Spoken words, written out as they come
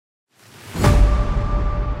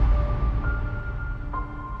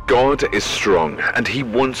God is strong, and he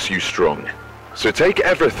wants you strong. So take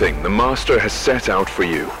everything the Master has set out for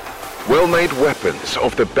you, well-made weapons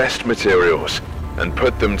of the best materials, and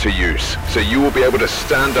put them to use, so you will be able to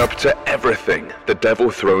stand up to everything the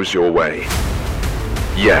devil throws your way.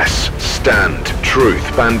 Yes, stand, truth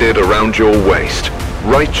banded around your waist,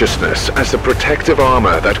 righteousness as the protective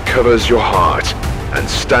armor that covers your heart, and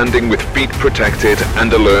standing with feet protected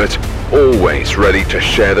and alert, always ready to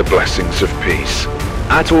share the blessings of peace.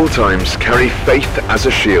 At all times carry faith as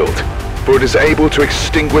a shield, for it is able to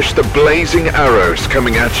extinguish the blazing arrows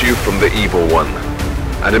coming at you from the evil one.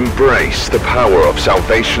 And embrace the power of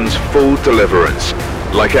salvation's full deliverance,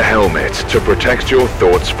 like a helmet to protect your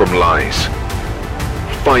thoughts from lies.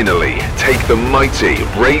 Finally, take the mighty,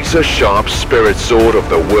 razor-sharp spirit sword of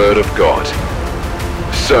the Word of God.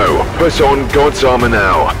 So, put on God's armor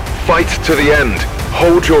now, fight to the end,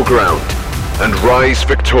 hold your ground, and rise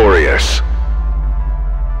victorious.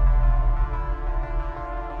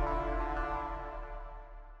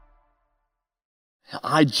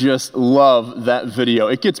 I just love that video.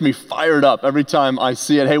 It gets me fired up every time I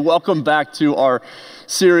see it. Hey, welcome back to our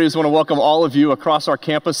series. I want to welcome all of you across our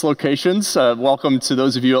campus locations. Welcome to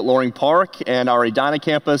those of you at Loring Park and our Edina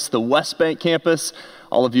campus, the West Bank campus,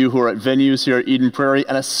 all of you who are at venues here at Eden Prairie,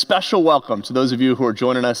 and a special welcome to those of you who are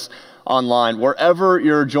joining us online. Wherever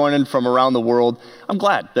you're joining from around the world, I'm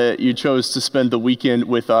glad that you chose to spend the weekend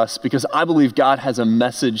with us, because I believe God has a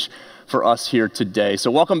message for us here today.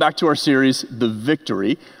 So welcome back to our series, The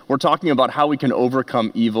Victory. We're talking about how we can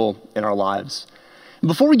overcome evil in our lives.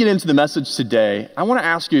 Before we get into the message today, I want to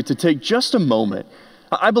ask you to take just a moment.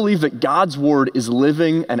 I believe that God's word is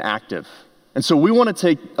living and active. And so we want to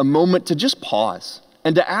take a moment to just pause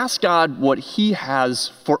and to ask God what he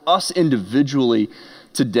has for us individually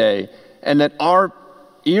today, and that our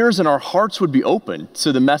ears and our hearts would be open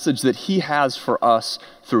to the message that he has for us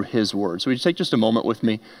through his word. So would you take just a moment with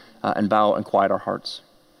me and bow and quiet our hearts.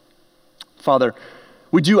 Father,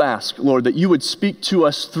 we do ask, Lord, that you would speak to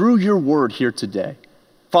us through your word here today.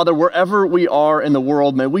 Father, wherever we are in the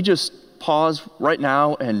world, may we just pause right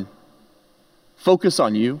now and focus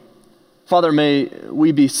on you. Father, may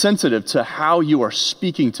we be sensitive to how you are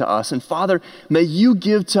speaking to us. And Father, may you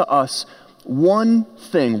give to us one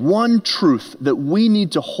thing, one truth that we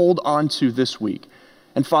need to hold on to this week.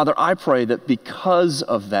 And Father, I pray that because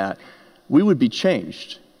of that, we would be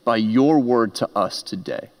changed by your word to us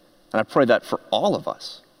today. And I pray that for all of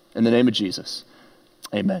us. In the name of Jesus,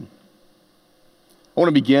 amen. I want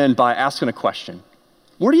to begin by asking a question.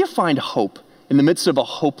 Where do you find hope in the midst of a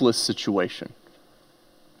hopeless situation?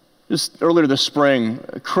 Just earlier this spring,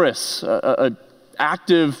 Chris, an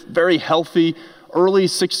active, very healthy, early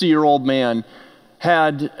 60-year-old man,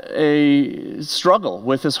 had a struggle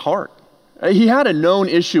with his heart. He had a known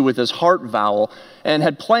issue with his heart valve and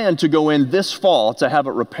had planned to go in this fall to have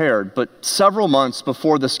it repaired. But several months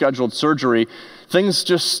before the scheduled surgery, things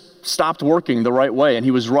just stopped working the right way, and he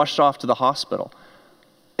was rushed off to the hospital.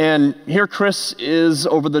 And here Chris is,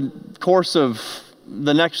 over the course of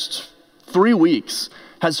the next 3 weeks,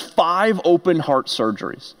 has 5 open heart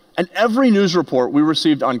surgeries. And every news report we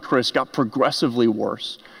received on Chris got progressively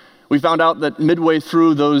worse. We found out that midway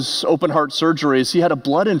through those open heart surgeries, he had a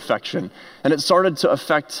blood infection, and it started to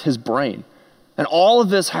affect his brain. And all of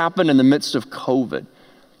this happened in the midst of COVID.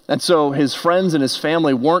 And so his friends and his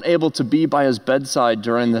family weren't able to be by his bedside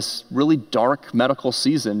during this really dark medical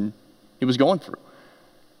season he was going through.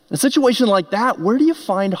 In a situation like that, where do you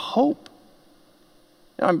find hope?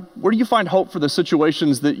 Where do you find hope for the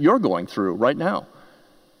situations that you're going through right now?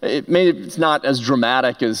 It's not as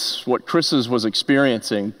dramatic as what Chris's was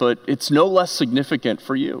experiencing, but it's no less significant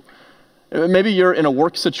for you. Maybe you're in a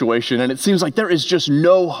work situation and it seems like there is just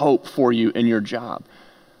no hope for you in your job.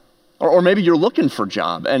 Or maybe you're looking for a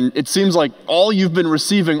job and it seems like all you've been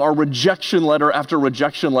receiving are rejection letter after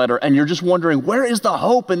rejection letter, and you're just wondering, where is the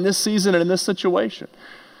hope in this season and in this situation?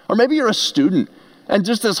 Or maybe you're a student and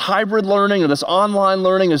just this hybrid learning or this online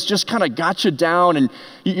learning has just kind of got you down, and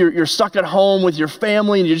you're stuck at home with your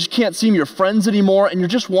family and you just can't see your friends anymore, and you're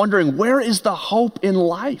just wondering, where is the hope in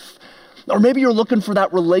life? Or maybe you're looking for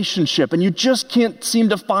that relationship and you just can't seem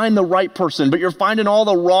to find the right person, but you're finding all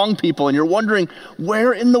the wrong people and you're wondering,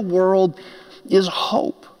 where in the world is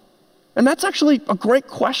hope? And that's actually a great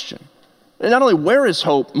question. And not only where is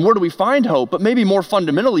hope and where do we find hope, but maybe more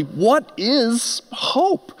fundamentally, what is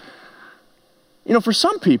hope? You know, for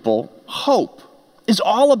some people, hope is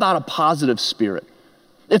all about a positive spirit.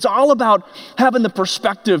 It's all about having the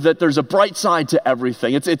perspective that there's a bright side to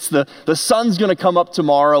everything. It's the sun's going to come up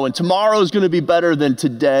tomorrow, and tomorrow's going to be better than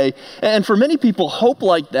today. And for many people, hope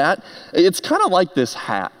like that, it's kind of like this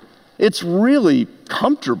hat. it's really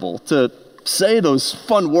comfortable to say those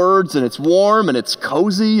fun words, and it's warm and it's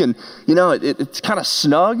cozy and, it's kind of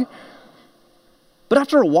snug. But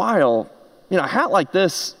after a while, a hat like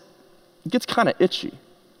this, it gets kind of itchy.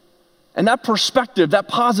 And that perspective, that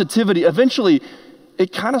positivity, eventually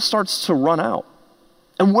it kind of starts to run out.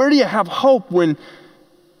 And where do you have hope when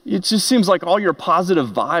it just seems like all your positive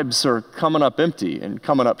vibes are coming up empty and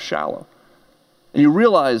coming up shallow? And you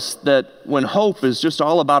realize that when hope is just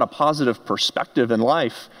all about a positive perspective in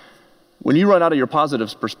life, when you run out of your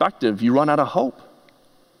positive perspective, you run out of hope.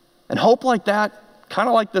 And hope like that, kind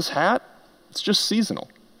of like this hat, it's just seasonal.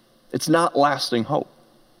 It's not lasting hope.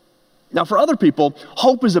 Now, for other people,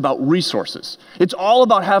 hope is about resources. It's all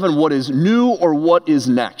about having what is new or what is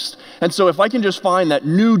next. And so if I can just find that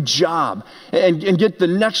new job and get the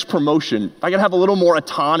next promotion, if I can have a little more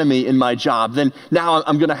autonomy in my job, then now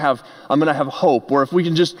I'm gonna have hope. Or if we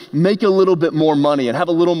can just make a little bit more money and have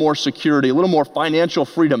a little more security, a little more financial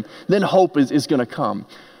freedom, then hope is gonna come.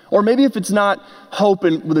 Or maybe if it's not hope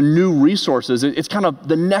with the new resources, it's kind of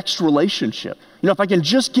the next relationship. If I can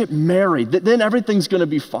just get married, then everything's gonna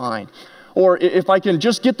be fine. Or if I can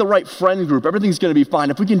just get the right friend group, everything's gonna be fine.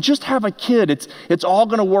 If we can just have a kid, it's all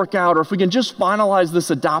gonna work out. Or if we can just finalize this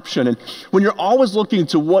adoption. And when you're always looking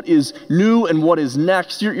to what is new and what is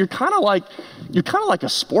next, you're kind of like a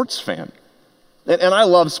sports fan. And I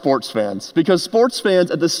love sports fans, because sports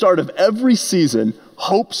fans at the start of every season,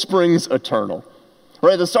 hope springs eternal.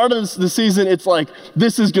 Right, at the start of the season, it's like,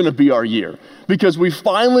 this is gonna be our year, because we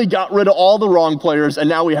finally got rid of all the wrong players, and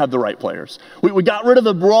now we have the right players. We got rid of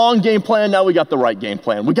the wrong game plan, now we got the right game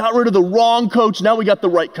plan. We got rid of the wrong coach, now we got the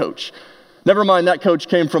right coach. Never mind, that coach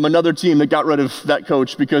came from another team that got rid of that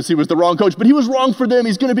coach because he was the wrong coach, but he was wrong for them,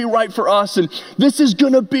 he's gonna be right for us, and this is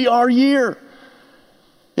gonna be our year.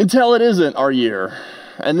 Until it isn't our year.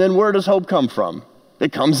 And then where does hope come from?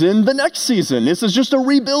 It comes in the next season. This is just a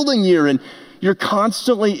rebuilding year, and you're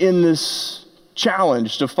constantly in this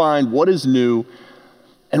challenge to find what is new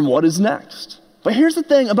and what is next. But here's the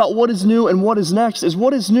thing about what is new and what is next is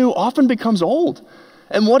what is new often becomes old,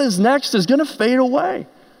 and what is next is gonna fade away.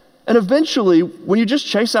 And eventually, when you just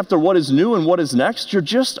chase after what is new and what is next, you're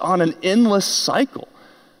just on an endless cycle.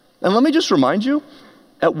 And let me just remind you,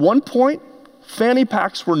 at one point, fanny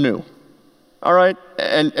packs were new. All right,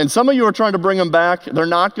 and some of you are trying to bring them back. They're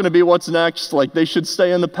not gonna be what's next, like they should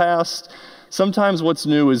stay in the past. Sometimes what's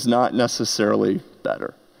new is not necessarily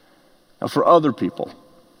better. Now, for other people,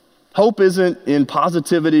 hope isn't in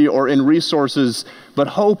positivity or in resources, but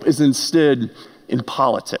hope is instead in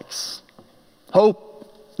politics.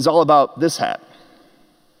 Hope is all about this hat,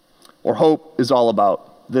 or hope is all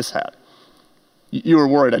about this hat. You were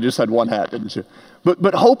worried I just had one hat, didn't you?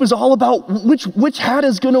 But hope is all about which hat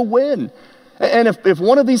is gonna win. And if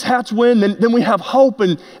one of these hats win, then we have hope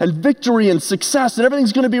and victory and success, and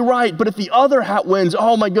everything's gonna be right. But if the other hat wins,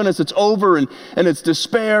 oh my goodness, it's over, and it's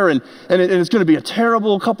despair, and it's gonna be a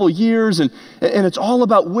terrible couple of years, and it's all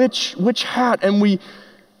about which hat. And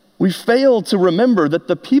we fail to remember that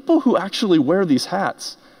the people who actually wear these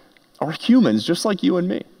hats are humans just like you and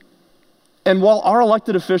me. And while our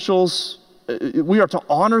elected officials, we are to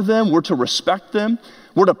honor them, we're to respect them,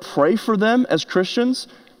 we're to pray for them as Christians,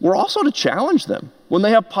 we're also to challenge them when they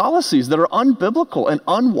have policies that are unbiblical and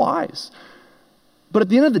unwise. But at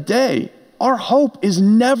the end of the day, our hope is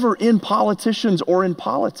never in politicians or in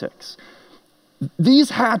politics. These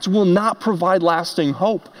hats will not provide lasting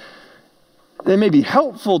hope. They may be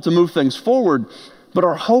helpful to move things forward, but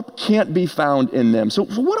our hope can't be found in them. So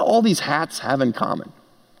what do all these hats have in common?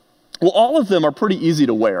 Well, all of them are pretty easy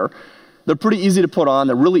to wear. They're pretty easy to put on.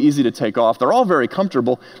 They're really easy to take off. They're all very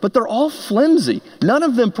comfortable, but they're all flimsy. None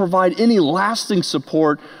of them provide any lasting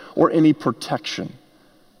support or any protection.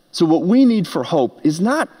 So what we need for hope is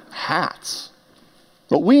not hats.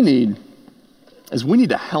 What we need is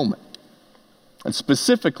a helmet. And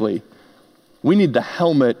specifically, we need the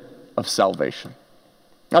helmet of salvation.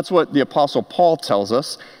 That's what the Apostle Paul tells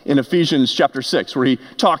us in Ephesians chapter 6, where he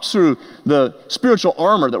talks through the spiritual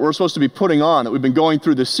armor that we're supposed to be putting on, that we've been going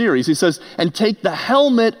through this series. He says, and take the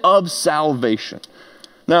helmet of salvation.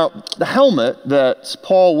 Now, the helmet that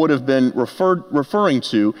Paul would have been referring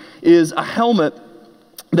to is a helmet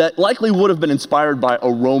that likely would have been inspired by a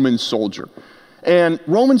Roman soldier. And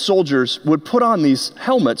Roman soldiers would put on these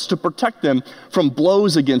helmets to protect them from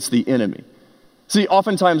blows against the enemy. See,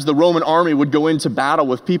 oftentimes the Roman army would go into battle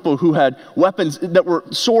with people who had weapons that were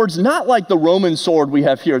swords, not like the Roman sword we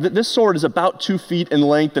have here. This sword is about 2 feet in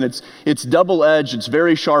length, and it's double-edged, it's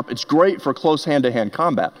very sharp, it's great for close hand-to-hand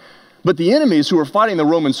combat. But the enemies who were fighting the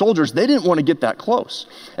Roman soldiers, they didn't want to get that close.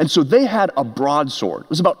 And so they had a broadsword. It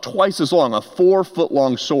was about twice as long, a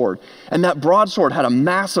 4-foot-long sword. And that broadsword had a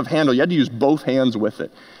massive handle. You had to use both hands with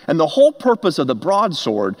it. And the whole purpose of the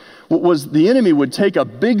broadsword was the enemy would take a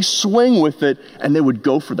big swing with it, and they would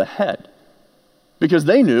go for the head. Because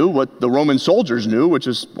they knew what the Roman soldiers knew, which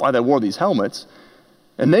is why they wore these helmets.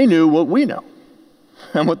 And they knew what we know.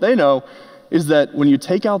 And what they know is that when you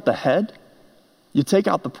take out the head, you take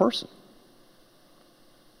out the person.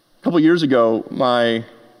 A couple years ago, my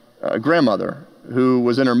grandmother, who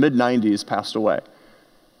was in her mid-90s, passed away.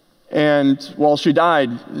 And while she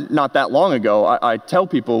died not that long ago, I tell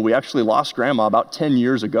people we actually lost Grandma about 10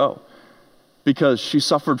 years ago because she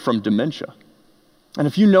suffered from dementia. And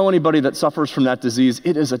if you know anybody that suffers from that disease,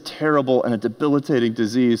 it is a terrible and a debilitating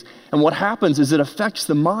disease. And what happens is it affects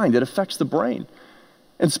the mind, it affects the brain.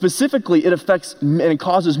 And specifically, it affects and it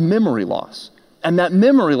causes memory loss. And that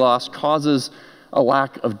memory loss causes a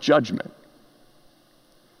lack of judgment.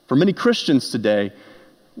 For many Christians today,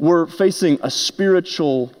 we're facing a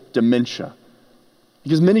spiritual dementia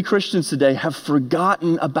because many Christians today have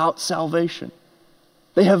forgotten about salvation.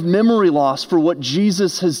 They have memory loss for what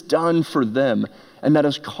Jesus has done for them, and that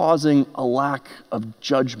is causing a lack of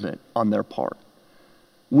judgment on their part.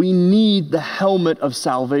 We need the helmet of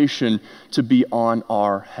salvation to be on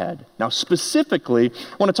our head. Now, specifically,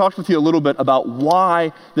 I want to talk with you a little bit about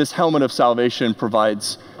why this helmet of salvation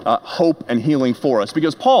provides hope and healing for us.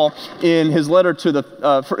 Because Paul, in his letter to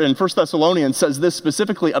in 1 Thessalonians, says this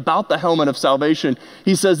specifically about the helmet of salvation.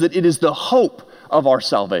 He says that it is the hope of our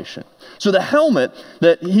salvation. So the helmet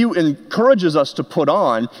that he encourages us to put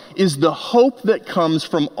on is the hope that comes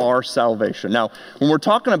from our salvation. Now, when we're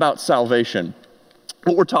talking about salvation,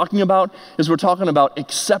 what we're talking about is we're talking about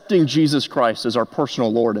accepting Jesus Christ as our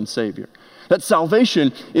personal Lord and Savior. That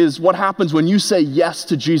salvation is what happens when you say yes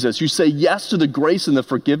to Jesus. You say yes to the grace and the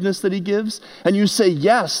forgiveness that he gives, and you say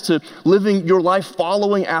yes to living your life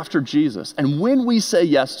following after Jesus. And when we say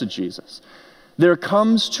yes to Jesus, there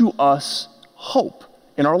comes to us hope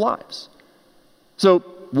in our lives. So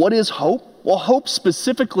what is hope? Well, hope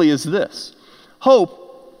specifically is this.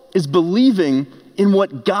 Hope is believing in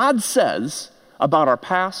what God says about our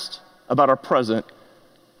past, about our present,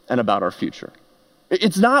 and about our future.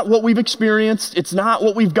 It's not what we've experienced. It's not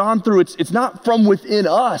what we've gone through. It's not from within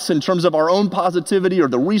us in terms of our own positivity or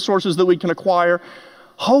the resources that we can acquire.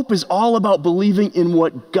 Hope is all about believing in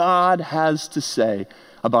what God has to say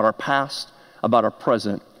about our past, about our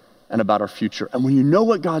present, and about our future. And when you know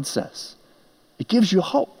what God says, it gives you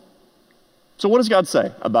hope. So what does God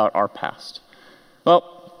say about our past?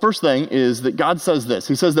 Well, first thing is that God says this.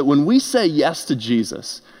 He says that when we say yes to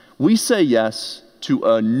Jesus, we say yes to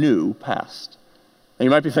a new past. And you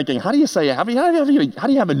might be thinking, how do you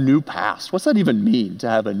have a new past? What's that even mean, to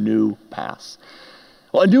have a new past?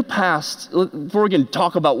 Well, a new past, before we can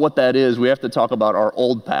talk about what that is, we have to talk about our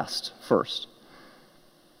old past first.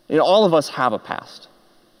 You know, all of us have a past.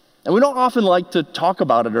 And we don't often like to talk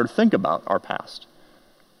about it or think about our past.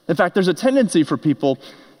 In fact, there's a tendency for people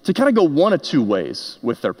to kind of go one of two ways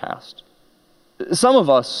with their past. Some of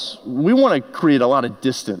us, we want to create a lot of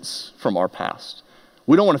distance from our past.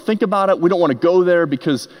 We don't want to think about it. We don't want to go there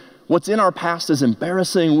because what's in our past is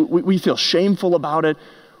embarrassing. We feel shameful about it.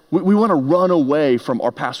 We want to run away from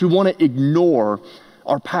our past. We want to ignore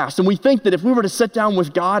our past. And we think that if we were to sit down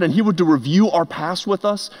with God and he were to review our past with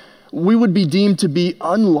us, we would be deemed to be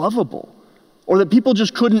unlovable, or that people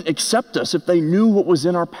just couldn't accept us if they knew what was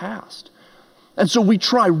in our past. And so we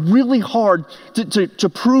try really hard to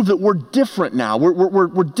prove that we're different now.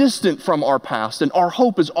 We're distant from our past, and our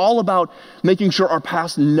hope is all about making sure our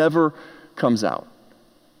past never comes out,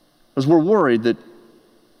 because we're worried that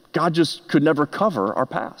God just could never cover our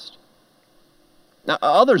past. Now,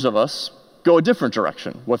 others of us go a different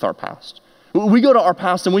direction with our past. We go to our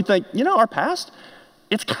past and we think, our past,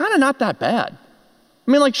 it's kind of not that bad.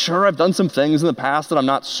 I mean, like, sure, I've done some things in the past that I'm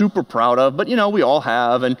not super proud of, but, we all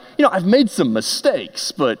have. And, I've made some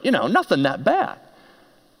mistakes, but, nothing that bad.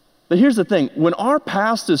 But here's the thing. When our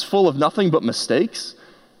past is full of nothing but mistakes,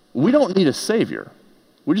 we don't need a savior.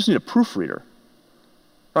 We just need a proofreader,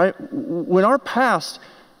 right? When our past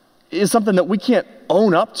is something that we can't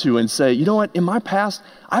own up to and say, you know what, in my past,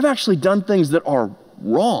 I've actually done things that are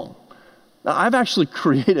wrong. I've actually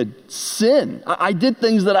created sin. I did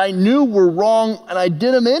things that I knew were wrong, and I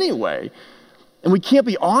did them anyway. And we can't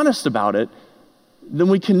be honest about it, then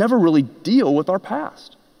we can never really deal with our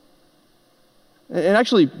past. And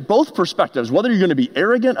actually, both perspectives, whether you're going to be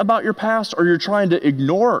arrogant about your past or you're trying to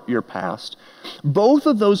ignore your past, both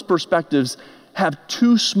of those perspectives have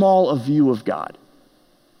too small a view of God.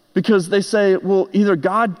 Because they say, well, either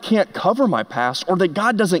God can't cover my past or that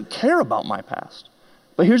God doesn't care about my past.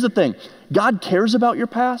 But here's the thing. God cares about your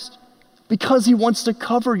past because he wants to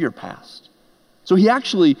cover your past. So he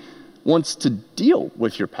actually wants to deal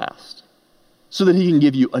with your past so that he can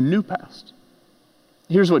give you a new past.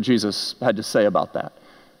 Here's what Jesus had to say about that.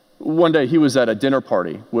 One day he was at a dinner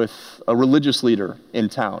party with a religious leader in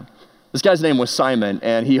town. This guy's name was Simon,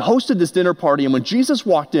 and he hosted this dinner party, and when Jesus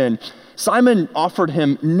walked in, Simon offered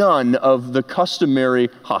him none of the customary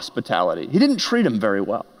hospitality. He didn't treat him very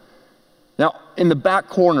well. Now, in the back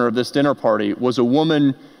corner of this dinner party was a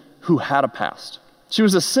woman who had a past. She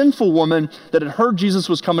was a sinful woman that had heard Jesus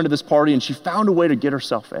was coming to this party, and she found a way to get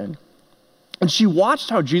herself in. And she watched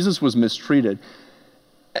how Jesus was mistreated,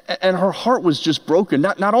 and her heart was just broken,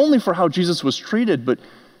 not only for how Jesus was treated, but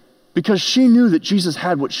because she knew that Jesus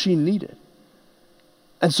had what she needed.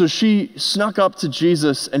 And so she snuck up to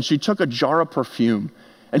Jesus and she took a jar of perfume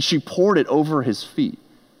and she poured it over his feet.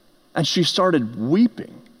 And she started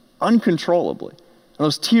weeping uncontrollably. And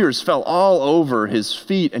those tears fell all over his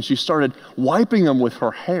feet and she started wiping them with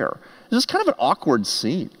her hair. It was kind of an awkward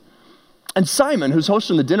scene. And Simon, who's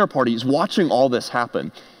hosting the dinner party, is watching all this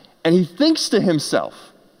happen. And he thinks to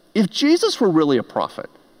himself, if Jesus were really a prophet,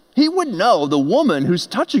 he would know the woman who's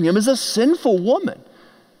touching him is a sinful woman.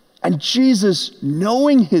 And Jesus,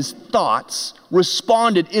 knowing his thoughts,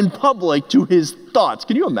 responded in public to his thoughts.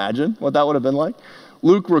 Can you imagine what that would have been like?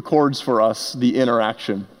 Luke records for us the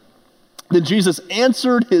interaction. Then Jesus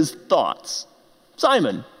answered his thoughts.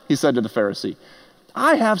 Simon, he said to the Pharisee,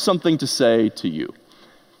 I have something to say to you.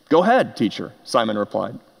 Go ahead, teacher, Simon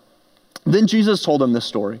replied. Then Jesus told him this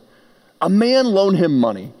story. A man loaned him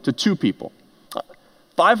money to two people,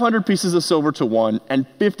 500 pieces of silver to one and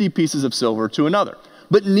 50 pieces of silver to another.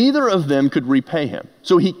 But neither of them could repay him.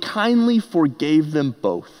 So he kindly forgave them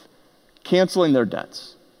both, canceling their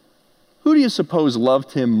debts. Who do you suppose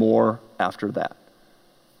loved him more after that?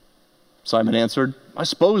 Simon answered, I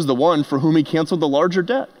suppose the one for whom he canceled the larger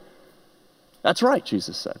debt. That's right,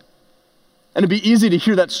 Jesus said. And it'd be easy to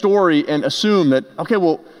hear that story and assume that, okay,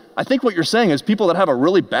 well, I think what you're saying is people that have a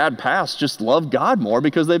really bad past just love God more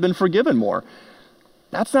because they've been forgiven more.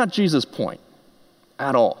 That's not Jesus' point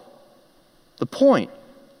at all. The point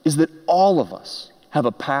is that all of us have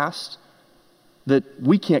a past that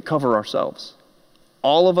we can't cover ourselves.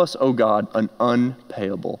 All of us owe God an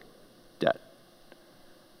unpayable debt.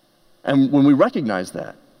 And when we recognize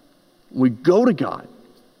that, we go to God.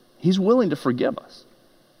 He's willing to forgive us.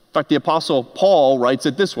 In fact, the Apostle Paul writes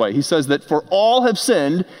it this way. He says that for all have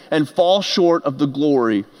sinned and fall short of the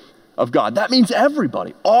glory of God. That means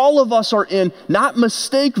everybody. All of us are in, not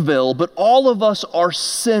Mistakeville, but all of us are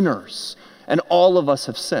sinners. And all of us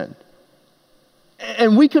have sinned.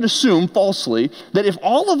 And we could assume falsely that if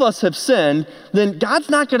all of us have sinned, then God's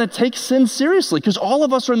not going to take sin seriously because all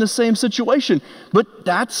of us are in the same situation. But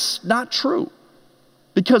that's not true.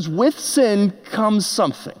 Because with sin comes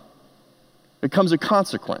something. It comes a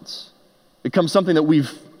consequence. It comes something that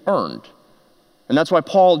we've earned. And that's why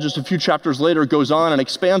Paul, just a few chapters later, goes on and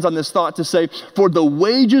expands on this thought to say, for the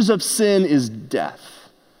wages of sin is death.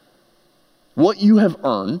 What you have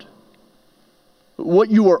earned,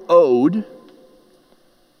 what you are owed,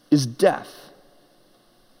 is death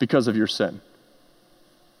because of your sin.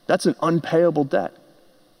 That's an unpayable debt.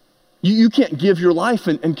 You can't give your life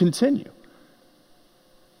and continue.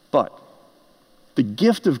 But the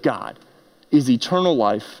gift of God is eternal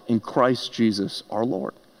life in Christ Jesus our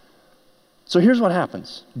Lord. So here's what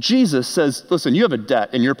happens. Jesus says, listen, you have a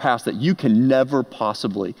debt in your past that you can never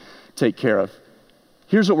possibly take care of.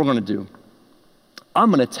 Here's what we're going to do.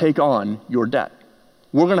 I'm going to take on your debt.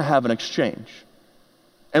 We're going to have an exchange.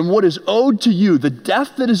 And what is owed to you, the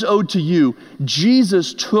death that is owed to you,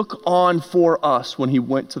 Jesus took on for us when he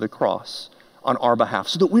went to the cross on our behalf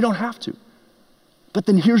so that we don't have to. But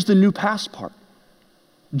then here's the new past part.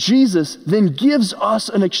 Jesus then gives us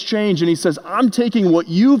an exchange and he says, I'm taking what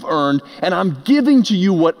you've earned and I'm giving to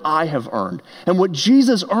you what I have earned. And what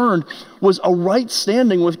Jesus earned was a right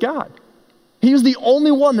standing with God. He was the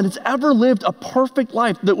only one that has ever lived a perfect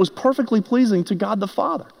life that was perfectly pleasing to God the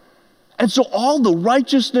Father. And so all the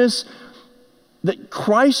righteousness that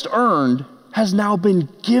Christ earned has now been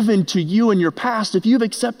given to you in your past if you've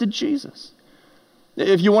accepted Jesus.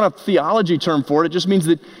 If you want a theology term for it, it just means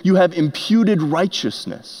that you have imputed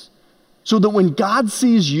righteousness. So that when God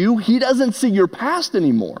sees you, he doesn't see your past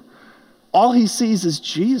anymore. All he sees is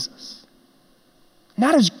Jesus. And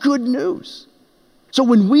that is good news. So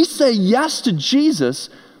when we say yes to Jesus,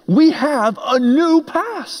 we have a new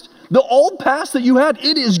past The old past that you had,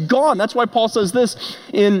 it is gone. That's why Paul says this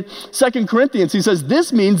in 2 Corinthians. He says,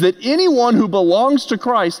 this means that anyone who belongs to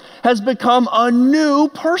Christ has become a new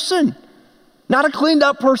person. Not a cleaned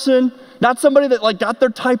up person, not somebody that like got their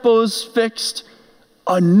typos fixed,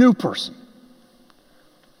 a new person.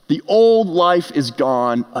 The old life is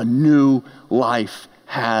gone, a new life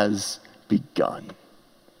has begun.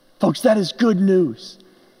 Folks, that is good news.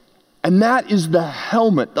 And that is the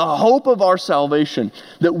helmet, the hope of our salvation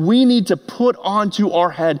that we need to put onto our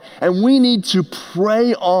head and we need to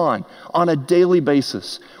pray on a daily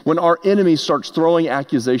basis when our enemy starts throwing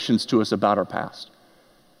accusations to us about our past.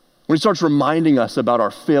 When he starts reminding us about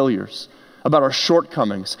our failures, about our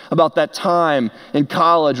shortcomings, about that time in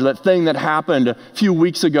college, or that thing that happened a few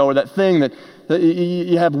weeks ago, or that thing that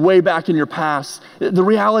you have way back in your past. The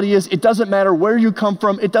reality is, it doesn't matter where you come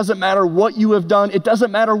from. It doesn't matter what you have done. It doesn't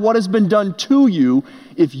matter what has been done to you.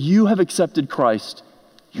 If you have accepted Christ,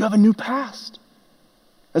 you have a new past.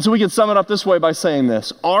 And so we can sum it up this way by saying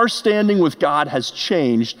this: our standing with God has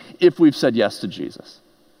changed if we've said yes to Jesus.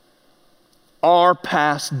 Our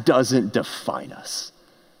past doesn't define us.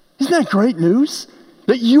 Isn't that great news?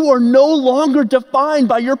 That you are no longer defined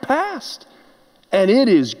by your past. And it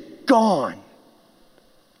is gone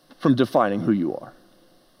from defining who you are.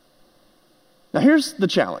 Now here's the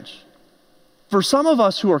challenge. For some of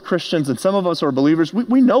us who are Christians and some of us who are believers,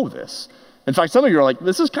 we know this. In fact, some of you are like,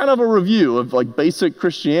 this is kind of a review of like basic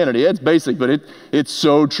Christianity. It's basic, but it's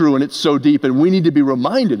so true and it's so deep, and we need to be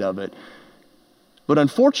reminded of it. But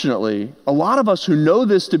unfortunately, a lot of us who know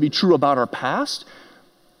this to be true about our past,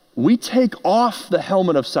 we take off the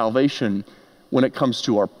helmet of salvation when it comes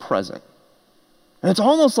to our present. And it's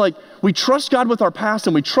almost like we trust God with our past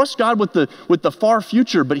and we trust God with the far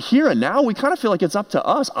future, but here and now, we kind of feel like it's up to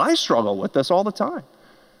us. I struggle with this all the time.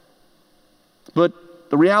 But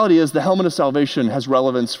the reality is the helmet of salvation has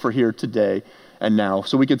relevance for here, today, and now.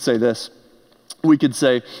 So we could say this. We could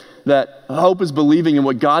say that hope is believing in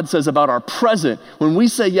what God says about our present. When we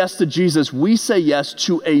say yes to Jesus, we say yes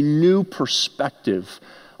to a new perspective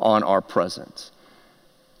on our present.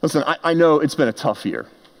 Listen, I know it's been a tough year.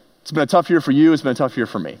 It's been a tough year for you. It's been a tough year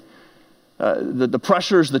for me. The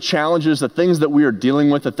pressures, the challenges, the things that we are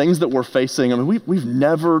dealing with, the things that we're facing. I mean, we've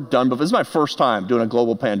never done before. This is my first time doing a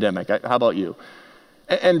global pandemic. How about you?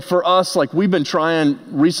 And for us, like, we've been trying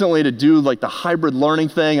recently to do like the hybrid learning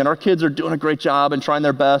thing, and our kids are doing a great job and trying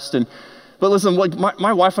their best. But listen, like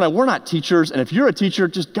my wife and I, we're not teachers. And if you're a teacher,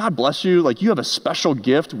 just God bless you. Like, you have a special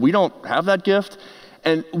gift. We don't have that gift.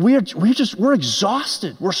 And we're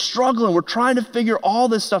exhausted. We're struggling. We're trying to figure all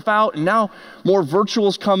this stuff out. And now more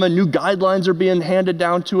virtual's coming. New guidelines are being handed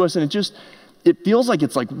down to us. And it feels like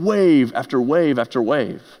it's like wave after wave after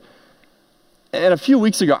wave. And a few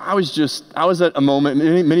weeks ago, I was at a moment,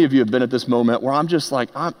 many of you have been at this moment, where I'm just like,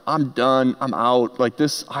 I'm done. I'm out. Like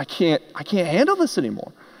this, I can't handle this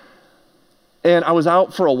anymore. And I was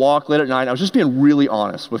out for a walk late at night. I was just being really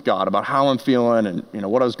honest with God about how I'm feeling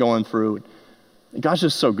and what I was going through. And God's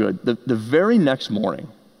just so good. The very next morning,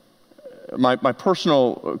 my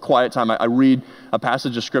personal quiet time, I read a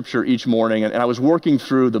passage of scripture each morning, and I was working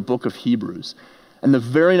through the book of Hebrews. And the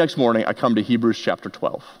very next morning, I come to Hebrews chapter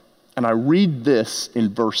 12. And I read this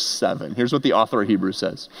in verse 7. Here's what the author of Hebrews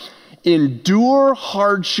says. Endure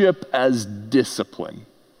hardship as discipline.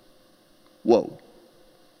 Whoa.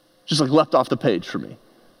 Just like left off the page for me.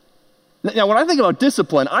 Now, when I think about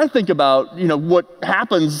discipline, I think about, what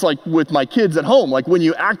happens like with my kids at home. Like when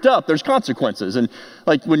you act up, there's consequences. And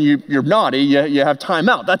like when you're naughty, you have time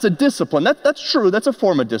out. That's a discipline. That's true. That's a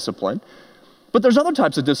form of discipline. But there's other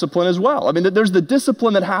types of discipline as well. I mean, there's the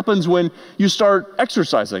discipline that happens when you start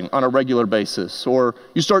exercising on a regular basis or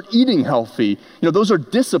you start eating healthy. Those are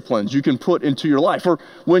disciplines you can put into your life. Or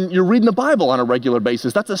when you're reading the Bible on a regular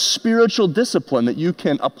basis, that's a spiritual discipline that you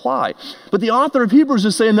can apply. But the author of Hebrews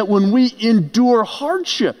is saying that when we endure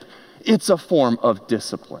hardship, it's a form of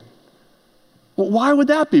discipline. Well, why would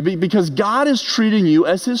that be? Because God is treating you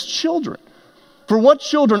as his children. For what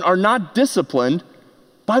children are not disciplined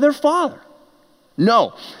by their father?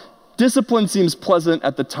 No, discipline seems pleasant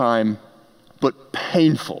at the time, but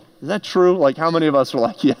painful. Is that true? Like, how many of us are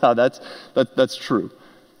like, yeah, that's true.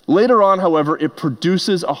 Later on, however, it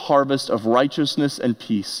produces a harvest of righteousness and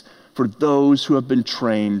peace for those who have been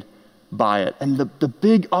trained by it. And the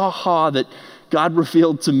big aha that God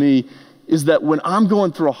revealed to me is that when I'm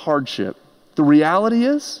going through a hardship, the reality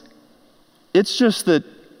is, it's just that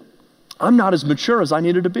I'm not as mature as I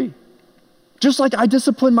needed to be. Just like I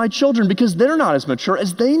discipline my children because they're not as mature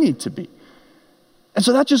as they need to be. And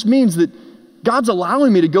so that just means that God's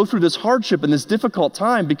allowing me to go through this hardship and this difficult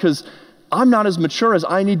time because I'm not as mature as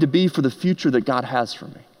I need to be for the future that God has for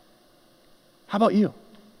me. How about you?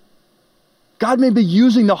 God may be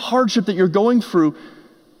using the hardship that you're going through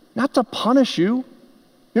not to punish you.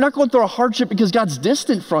 You're not going through a hardship because God's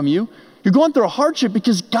distant from you. You're going through a hardship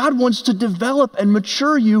because God wants to develop and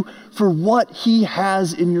mature you for what he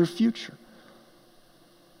has in your future.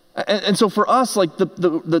 And so for us, like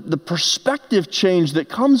the perspective change that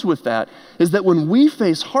comes with that is that when we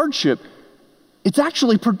face hardship, it's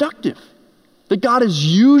actually productive. That God is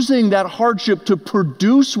using that hardship to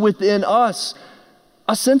produce within us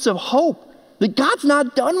a sense of hope. That God's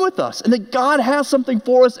not done with us and that God has something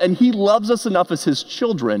for us and he loves us enough as his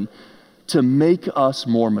children to make us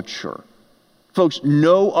more mature. Folks,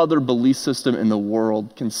 no other belief system in the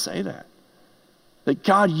world can say that. That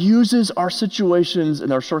God uses our situations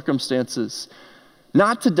and our circumstances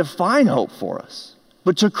not to define hope for us,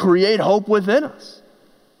 but to create hope within us.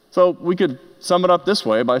 So we could sum it up this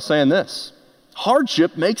way by saying this: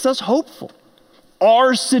 hardship makes us hopeful.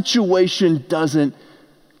 Our situation doesn't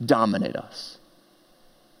dominate us.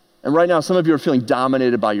 And right now, some of you are feeling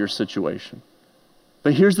dominated by your situation.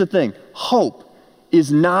 But here's the thing: hope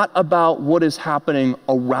is not about what is happening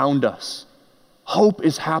around us. Hope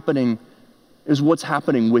is what's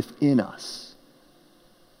happening within us.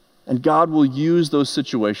 And God will use those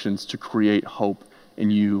situations to create hope in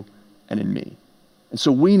you and in me. And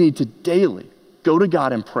so we need to daily go to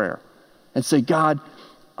God in prayer and say, God,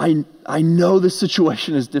 I know this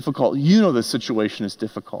situation is difficult. You know this situation is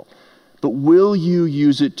difficult. But will you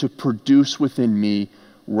use it to produce within me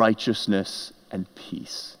righteousness and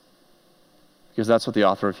peace? Because that's what the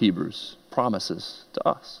author of Hebrews promises to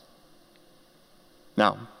us.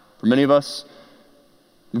 Now, for many of us,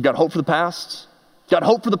 we've got hope for the past, got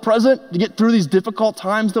hope for the present to get through these difficult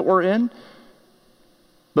times that we're in.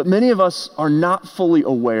 But many of us are not fully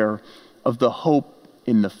aware of the hope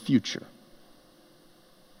in the future.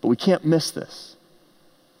 But we can't miss this.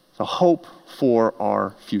 The hope for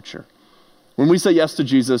our future. When we say yes to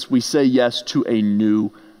Jesus, we say yes to a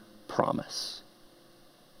new promise.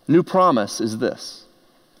 New promise is this: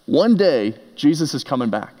 one day, Jesus is coming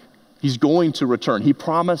back. He's going to return. He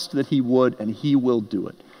promised that he would, and he will do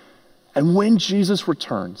it. And when Jesus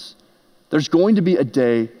returns, there's going to be a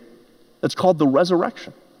day that's called the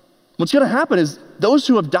resurrection. What's going to happen is those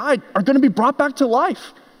who have died are going to be brought back to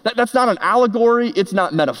life. That's not an allegory. It's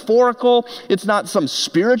not metaphorical. It's not some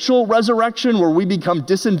spiritual resurrection where we become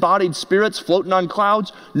disembodied spirits floating on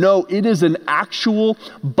clouds. No, it is an actual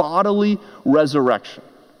bodily resurrection.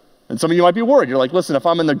 And some of you might be worried. You're like, listen, if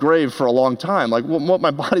I'm in the grave for a long time, like what my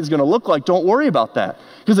body's going to look like, don't worry about that.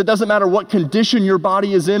 Because it doesn't matter what condition your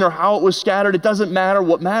body is in or how it was scattered. It doesn't matter.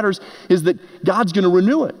 What matters is that God's going to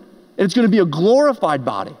renew it. And it's going to be a glorified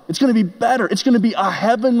body. It's going to be better. It's going to be a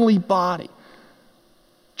heavenly body.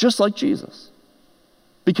 Just like Jesus.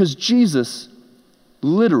 Because Jesus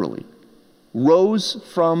literally rose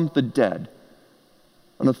from the dead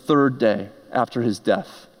on the third day after his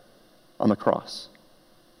death on the cross.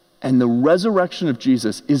 And the resurrection of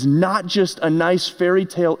Jesus is not just a nice fairy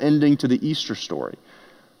tale ending to the Easter story.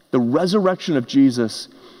 The resurrection of Jesus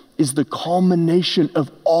is the culmination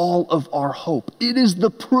of all of our hope. It is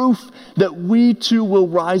the proof that we too will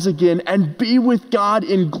rise again and be with God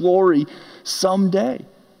in glory someday.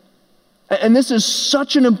 And this is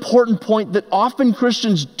such an important point that often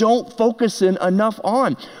Christians don't focus in enough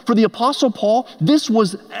on. For the Apostle Paul, this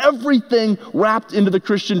was everything wrapped into the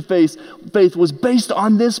Christian faith was based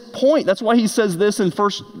on this point. That's why he says this in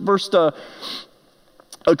first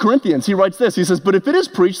Corinthians. He writes this. He says, but if it is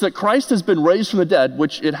preached that Christ has been raised from the dead,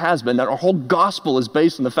 which it has been, that our whole gospel is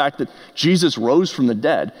based on the fact that Jesus rose from the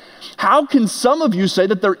dead, how can some of you say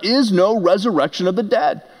that there is no resurrection of the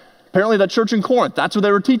dead? Apparently that church in Corinth, that's what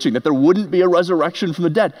they were teaching, that there wouldn't be a resurrection from the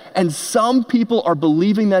dead. And some people are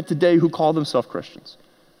believing that today who call themselves Christians.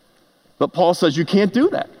 But Paul says you can't do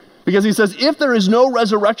that. Because he says if there is no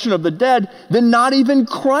resurrection of the dead, then not even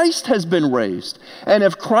Christ has been raised. And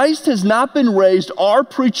if Christ has not been raised, our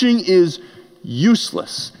preaching is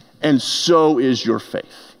useless, and so is your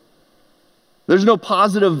faith. There's no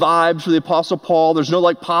positive vibes for the Apostle Paul. There's no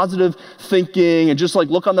like positive thinking and just like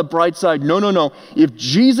look on the bright side. No. If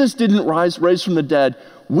Jesus didn't raise from the dead,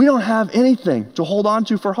 we don't have anything to hold on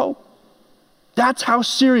to for hope. That's how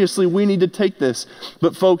seriously we need to take this.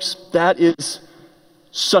 But folks, that is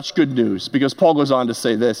such good news because Paul goes on to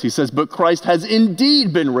say this. He says, but Christ has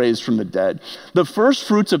indeed been raised from the dead, the first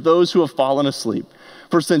fruits of those who have fallen asleep.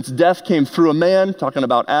 For since death came through a man, talking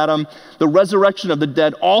about Adam, the resurrection of the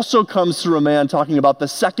dead also comes through a man, talking about the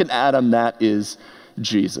second Adam, that is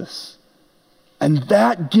Jesus. And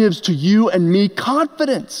that gives to you and me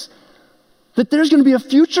confidence that there's going to be a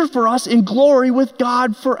future for us in glory with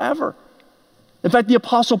God forever. In fact, the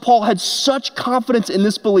Apostle Paul had such confidence in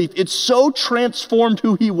this belief. It so transformed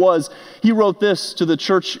who he was. He wrote this to the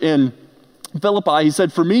church in Philippi. He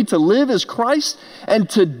said, "For me to live is Christ and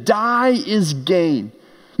to die is gain."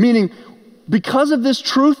 Meaning, because of this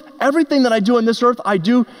truth, everything that I do on this earth, I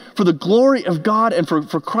do for the glory of God and for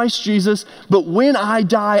Christ Jesus. But when I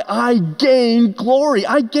die, I gain glory.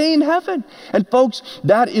 I gain heaven. And folks,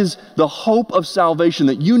 that is the hope of salvation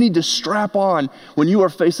that you need to strap on when you are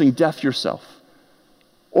facing death yourself.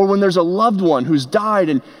 Or when there's a loved one who's died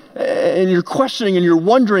and you're questioning and you're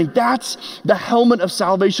wondering, that's the helmet of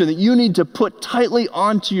salvation that you need to put tightly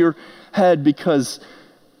onto your head, because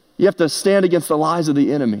you have to stand against the lies of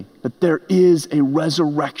the enemy, that there is a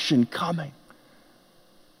resurrection coming.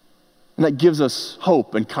 And that gives us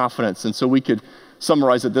hope and confidence. And so we could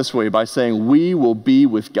summarize it this way by saying, we will be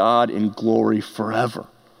with God in glory forever.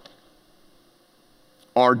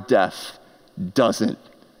 Our death doesn't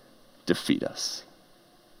defeat us.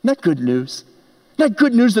 Isn't that good news? Isn't that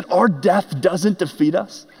good news that our death doesn't defeat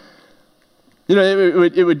us? You know,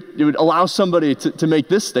 it would allow somebody to make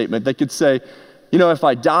this statement. They could say, you know, if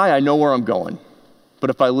I die, I know where I'm going. But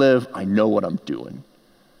if I live, I know what I'm doing.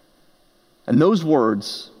 And those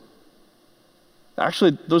words,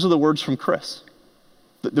 actually, those are the words from Chris,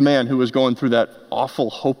 the man who was going through that awful,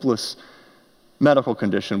 hopeless medical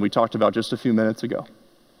condition we talked about just a few minutes ago.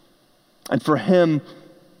 And for him,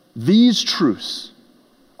 these truths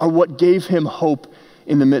are what gave him hope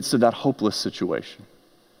in the midst of that hopeless situation.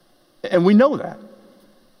 And we know that,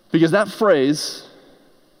 because that phrase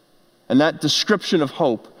and that description of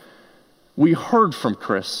hope, we heard from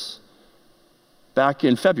Chris back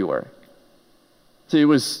in February. See, it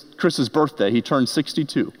was Chris's birthday. He turned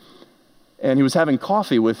 62. And he was having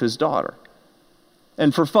coffee with his daughter.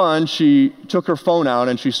 And for fun, she took her phone out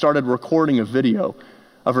and she started recording a video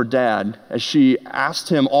of her dad as she asked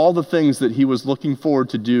him all the things that he was looking forward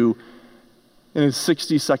to do in his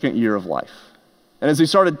 62nd year of life. And as he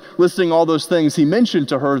started listing all those things, he mentioned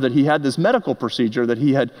to her that he had this medical procedure that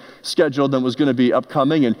he had scheduled and was going to be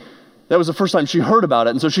upcoming. And that was the first time she heard about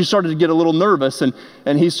it. And so she started to get a little nervous, and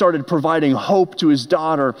he started providing hope to his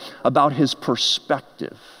daughter about his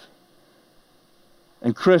perspective.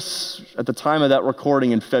 And Chris, at the time of that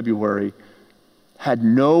recording in February, had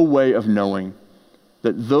no way of knowing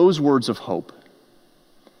that those words of hope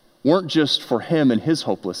weren't just for him and his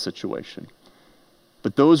hopeless situation,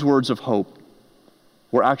 but those words of hope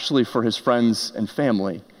were actually for his friends and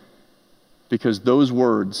family, because those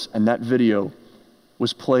words and that video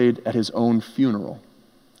was played at his own funeral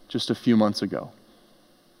just a few months ago.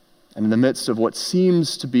 And in the midst of what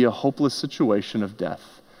seems to be a hopeless situation of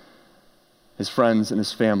death, his friends and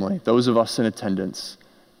his family, those of us in attendance,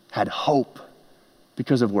 had hope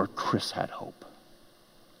because of where Chris had hope.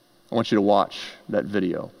 I want you to watch that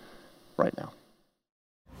video right now.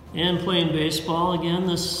 And playing baseball again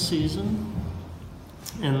this season.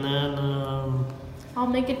 And then I'll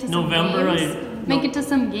make it to November, some games. Make it to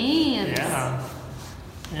some games. Yeah.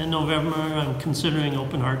 In November, I'm considering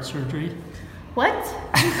open heart surgery. What?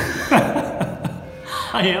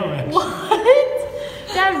 I am, actually.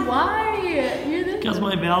 What? Dad, why? Because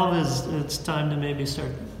my valve it's time to maybe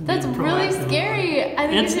start. That's really scary. I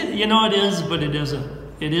think it's, you know, it is, but it isn't.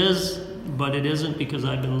 It is, but it isn't, because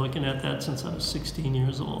I've been looking at that since I was 16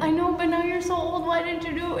 years old. I know, but now you're so old. Why didn't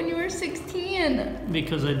you do it when you were 16?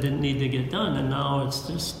 Because I didn't need to get done, and now it's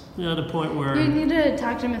just at a point where... You need to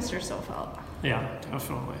talk to Mr. Sofelt. Yeah,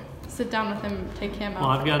 definitely. Sit down with him, take him out.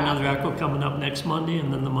 Well, I've got another echo coming up next Monday,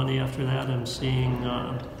 and then the Monday after that I'm seeing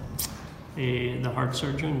the heart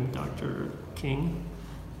surgeon, Dr. King,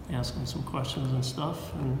 asking some questions and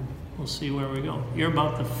stuff, and we'll see where we go. You're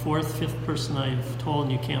about the fourth, fifth person I've told,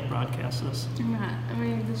 and you can't broadcast this. I'm not. I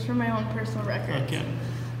mean, this is for my own personal record. Okay.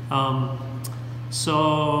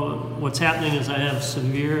 So what's happening is I have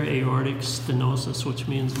severe aortic stenosis, which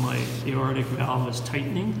means my aortic valve is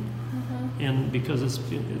tightening, and because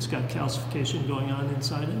it's got calcification going on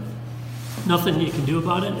inside it. Nothing you can do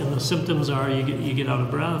about it, and the symptoms are you get out of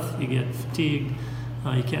breath, you get fatigue,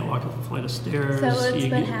 you can't walk up a flight of stairs. So it's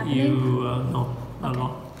been happening? No, not at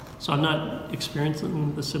all. So I'm not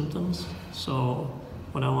experiencing the symptoms. So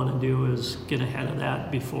what I want to do is get ahead of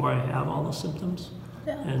that before I have all the symptoms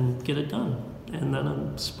and get it done. And then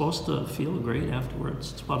I'm supposed to feel great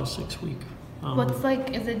afterwards. It's about a 6-week.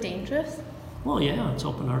 Is it dangerous? Well, yeah, it's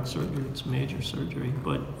open heart surgery. It's major surgery,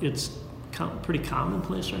 but it's pretty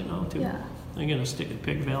commonplace right now too. Yeah. They're gonna stick a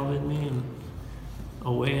pig valve in me and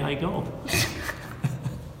away I go.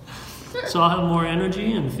 So I'll have more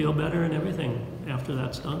energy and feel better and everything after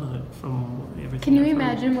that's done from everything. Can you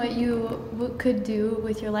imagine what you could do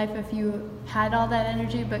with your life if you had all that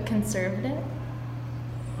energy but conserved it?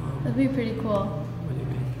 That'd be pretty cool. What do you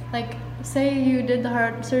mean? Like, say you did the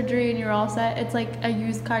heart surgery and you're all set. It's like a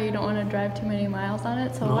used car. You don't want to drive too many miles on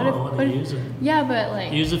it. So No, what if? I want to use it. Yeah, but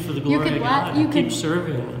like. Use it for the you glory could of la- God. you Keep could-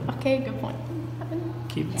 serving it. Okay, good point.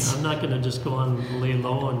 I'm not going to just go and lay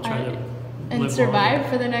low and try to And live survive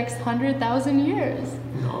for the next 100,000 years.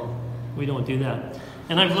 No, we don't do that.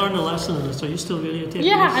 And I've learned a lesson in this. Are you still videotaping?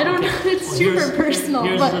 Yeah, this? I don't Okay. know. It's Well, super personal.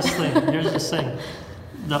 Here's but this thing. Here's this thing.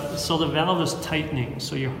 So the valve is tightening,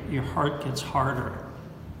 so your heart gets harder.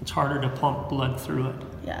 It's harder to pump blood through it.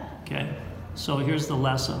 yeah. Okay. So here's the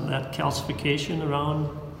lesson. That calcification around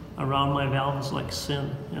my valve is like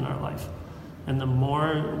sin in our life. And the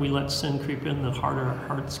more we let sin creep in, the harder our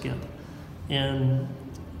hearts get. And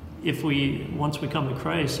once we come to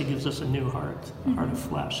Christ, he gives us a new heart, a heart of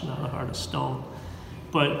flesh, not a heart of stone.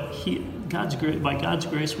 But by God's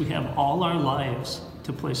grace, we have all our lives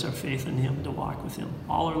to place our faith in him, to walk with him.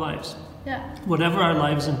 All our lives. Yeah. Whatever our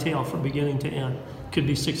lives entail from beginning to end. Could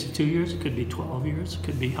be 62 years, it could be 12 years, it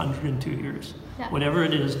could be 102 years. Yeah. Whatever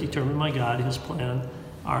it is, determined by God, his plan,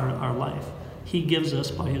 our life. He gives us,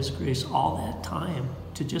 by his grace, all that time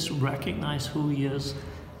to just recognize who he is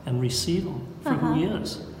and receive him for who he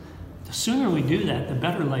is. The sooner we do that, the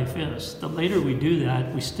better life is. The later we do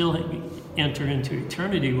that, we still enter into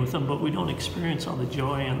eternity with him, but we don't experience all the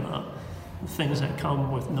joy and the things that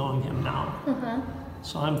come with knowing him now.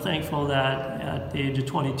 So I'm thankful that at the age of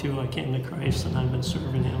 22, I came to Christ and I've been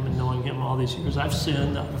serving him and knowing him all these years. I've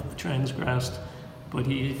sinned, I've transgressed, but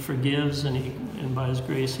he forgives and by his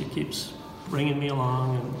grace, he keeps bringing me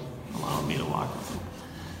along and allowing me to walk with him.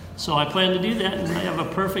 So I plan to do that, and I have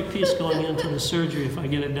a perfect peace going into the surgery if I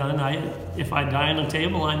get it done. If I die on a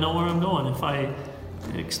table, I know where I'm going. If I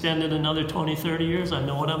extend it another 20, 30 years, I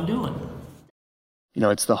know what I'm doing. You know,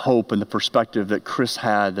 it's the hope and the perspective that Chris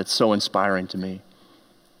had that's so inspiring to me.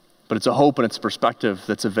 But it's a hope and it's a perspective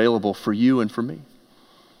that's available for you and for me.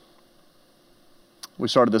 We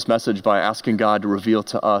started this message by asking God to reveal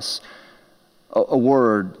to us a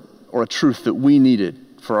word or a truth that we needed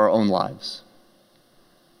for our own lives.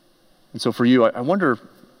 And so for you, I wonder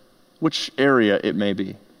which area it may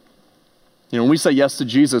be. You know, when we say yes to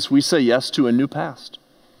Jesus, we say yes to a new past.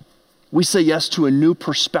 We say yes to a new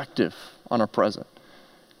perspective on our present.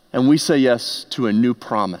 And we say yes to a new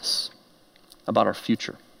promise about our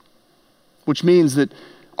future. Which means that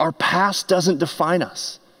our past doesn't define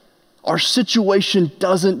us. Our situation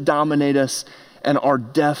doesn't dominate us, and our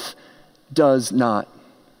death does not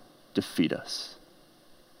defeat us.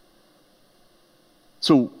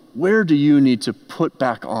 So where do you need to put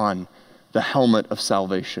back on the helmet of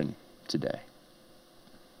salvation today?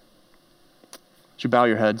 Would you bow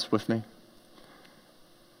your heads with me?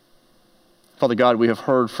 Father God, we have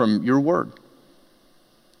heard from your word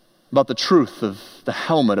about the truth of the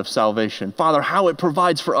helmet of salvation. Father, how it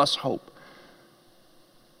provides for us hope.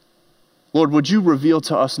 Lord, would you reveal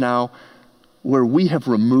to us now where we have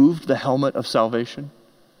removed the helmet of salvation?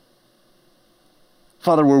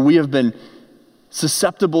 Father, where we have been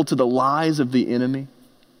susceptible to the lies of the enemy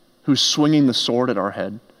who's swinging the sword at our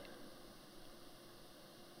head.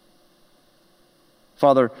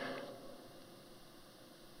 Father,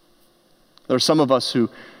 there are some of us who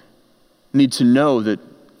need to know that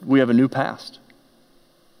we have a new past.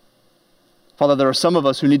 Father, there are some of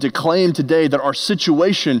us who need to claim today that our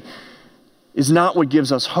situation is not what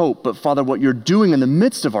gives us hope, but Father, what you're doing in the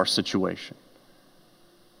midst of our situation.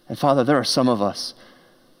 And Father, there are some of us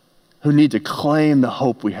who need to claim the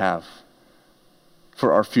hope we have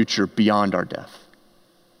for our future beyond our death.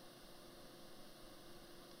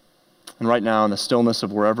 And right now, in the stillness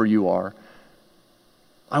of wherever you are,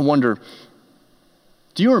 I wonder,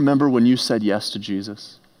 do you remember when you said yes to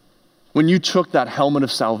Jesus? When you took that helmet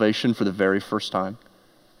of salvation for the very first time?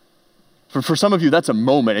 For some of you, that's a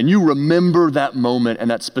moment, and you remember that moment and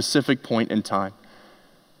that specific point in time.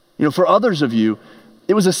 You know, for others of you,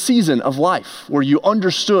 it was a season of life where you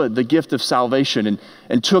understood the gift of salvation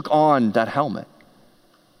and took on that helmet.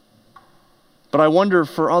 But I wonder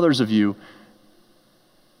for others of you,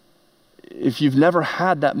 if you've never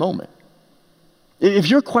had that moment. If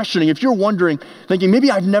you're questioning, if you're wondering, thinking, maybe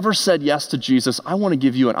I've never said yes to Jesus, I want to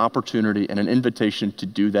give you an opportunity and an invitation to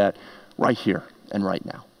do that right here and right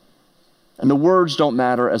now. And the words don't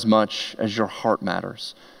matter as much as your heart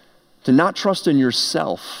matters. To not trust in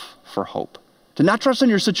yourself for hope. To not trust in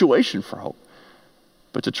your situation for hope,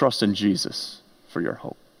 but to trust in Jesus for your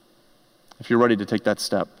hope. If you're ready to take that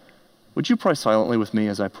step, would you pray silently with me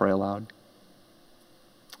as I pray aloud?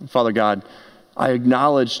 Father God, I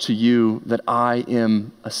acknowledge to you that I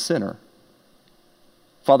am a sinner.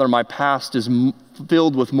 Father, my past is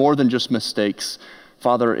filled with more than just mistakes.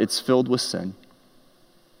 Father, it's filled with sin.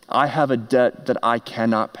 I have a debt that I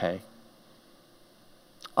cannot pay.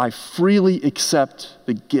 I freely accept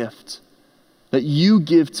the gift that you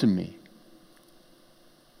give to me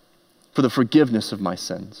for the forgiveness of my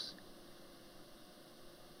sins.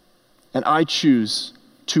 And I choose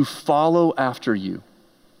to follow after you,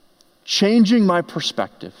 changing my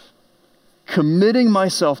perspective, committing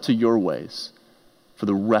myself to your ways for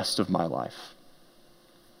the rest of my life.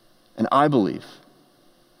 And I believe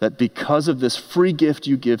that because of this free gift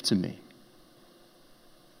you give to me,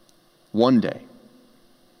 one day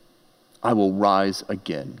I will rise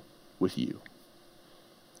again with you.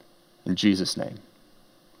 In Jesus' name,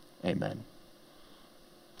 amen.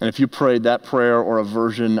 And if you prayed that prayer or a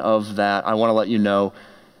version of that, I want to let you know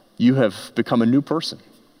you have become a new person.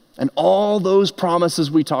 And all those promises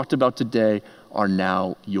we talked about today are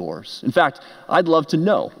now yours. In fact, I'd love to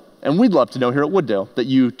know, and we'd love to know here at Wooddale, that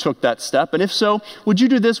you took that step. And if so, would you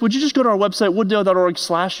do this? Would you just go to our website,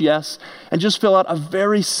 wooddale.org/yes, and just fill out a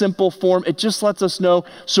very simple form? It just lets us know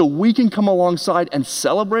so we can come alongside and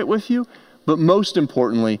celebrate with you, but most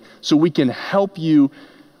importantly, so we can help you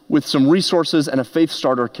with some resources and a faith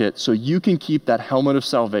starter kit so you can keep that helmet of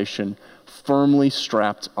salvation firmly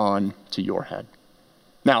strapped on to your head.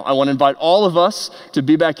 Now, I want to invite all of us to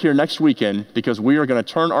be back here next weekend because we are going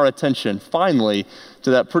to turn our attention finally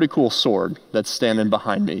to that pretty cool sword that's standing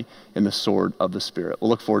behind me in the sword of the Spirit. We'll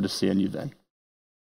look forward to seeing you then.